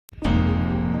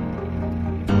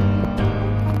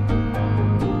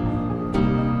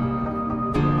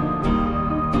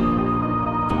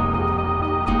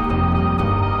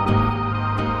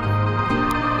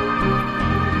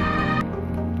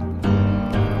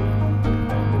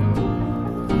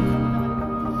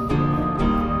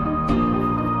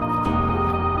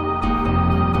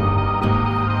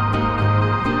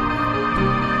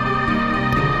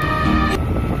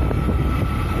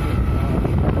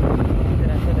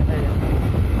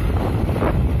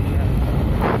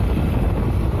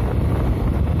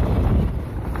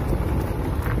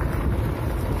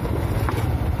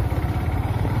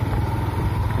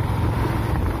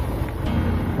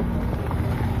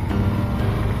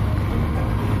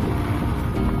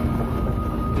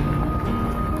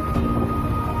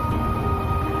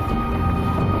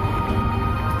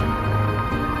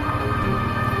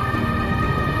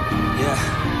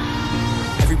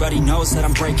knows that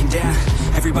I'm breaking down.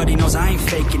 Everybody knows I ain't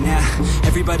faking now.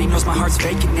 Everybody knows my heart's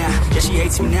vacant now. Yeah, she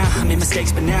hates me now, I made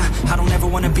mistakes, but now I don't ever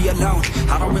wanna be alone.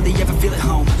 I don't really ever feel at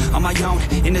home. On my own,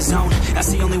 in the zone,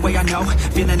 that's the only way I know.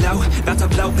 Feeling low, about to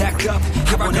blow back up.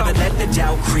 I won't ever let the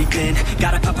doubt creep in.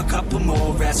 Gotta pop a couple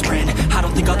more aspirin. I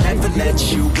don't think I'll ever let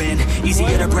you in.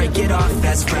 Easier to break it off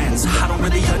as friends. I don't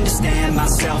really understand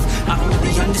myself. I don't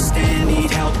really understand, need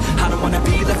help. I don't wanna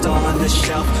be left on the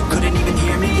shelf. Couldn't even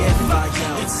hear me if I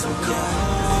yelled. It's so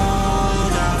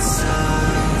cold outside.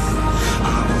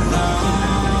 I'm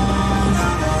alone,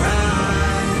 I'm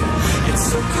alright. It's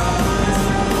so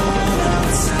cold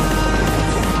outside.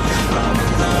 I'm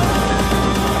alone.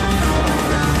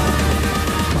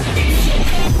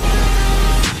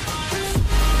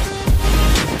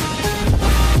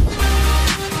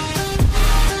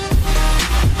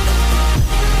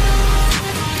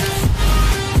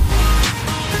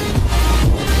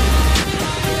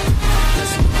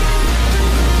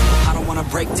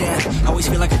 Break down, I always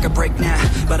feel like I could break now,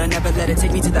 but I never let it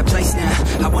take me to that place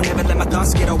now. I won't ever let my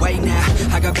thoughts get away now.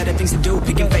 I got better things to do,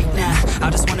 picking fate now. I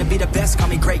just wanna be the best, call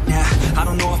me great now. I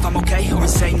don't know if I'm okay or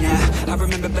insane now. I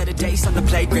remember better days on the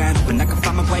playground, when I can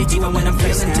find my way, even when I'm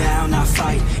feeling down. I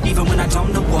fight, even when I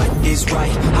don't know what is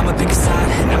right. I'ma pick a side,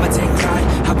 and I'ma take pride.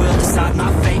 I will decide my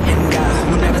fate, and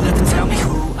I will never let them tell me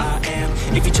who I am.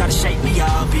 If you try to shake me,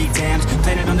 I'll be damned.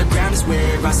 Planet on the ground is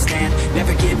where I stand.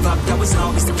 Never give up, that was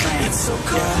always the plan. It's so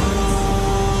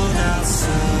cold outside.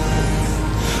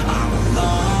 I'm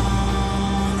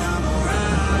alone, I'm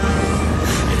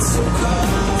alright. It's so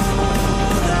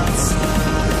cold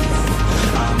outside.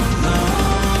 I'm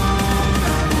alone,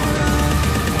 I'm alright.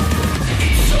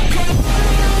 It's so cold.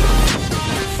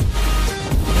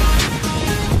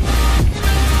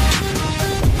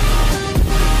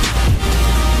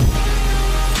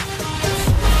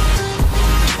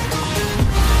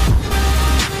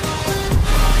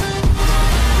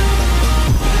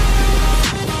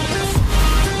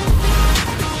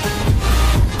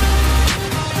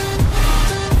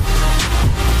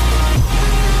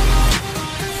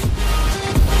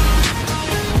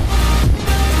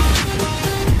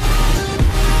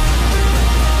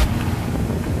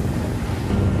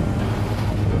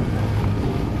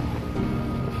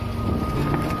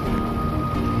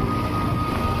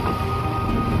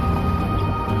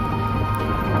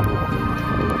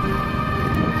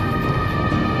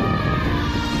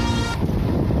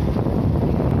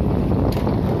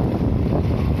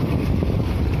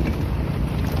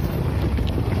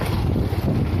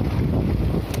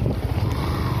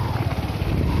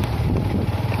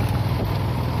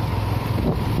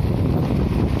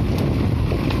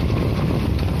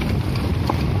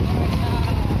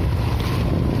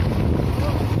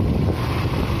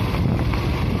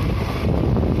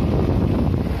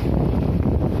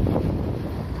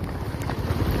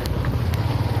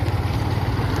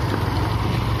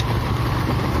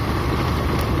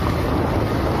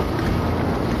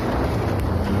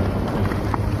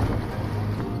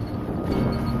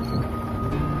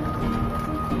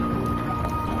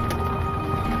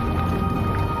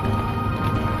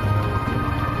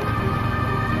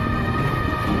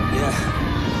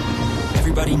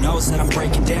 Everybody knows that I'm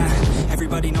breaking down.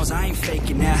 Everybody knows I ain't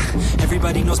faking now.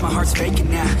 Everybody knows my heart's vacant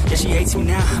now. Yeah, she hates me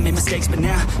now, I made mistakes, but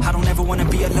now I don't ever wanna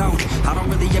be alone. I don't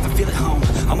really ever feel at home.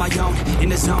 On my own, in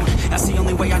the zone, that's the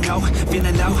only way I know.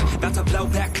 Feeling low, about to blow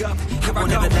back up. I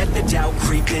won't ever let the doubt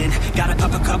creep in. Gotta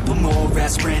pop a couple more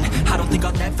aspirin. I don't think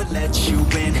I'll ever let you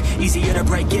in. Easier to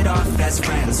break it off as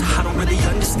friends. I don't really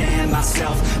understand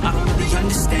myself. I don't really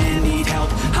understand, need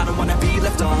help. I don't wanna be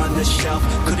left on the shelf.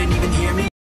 Couldn't even hear me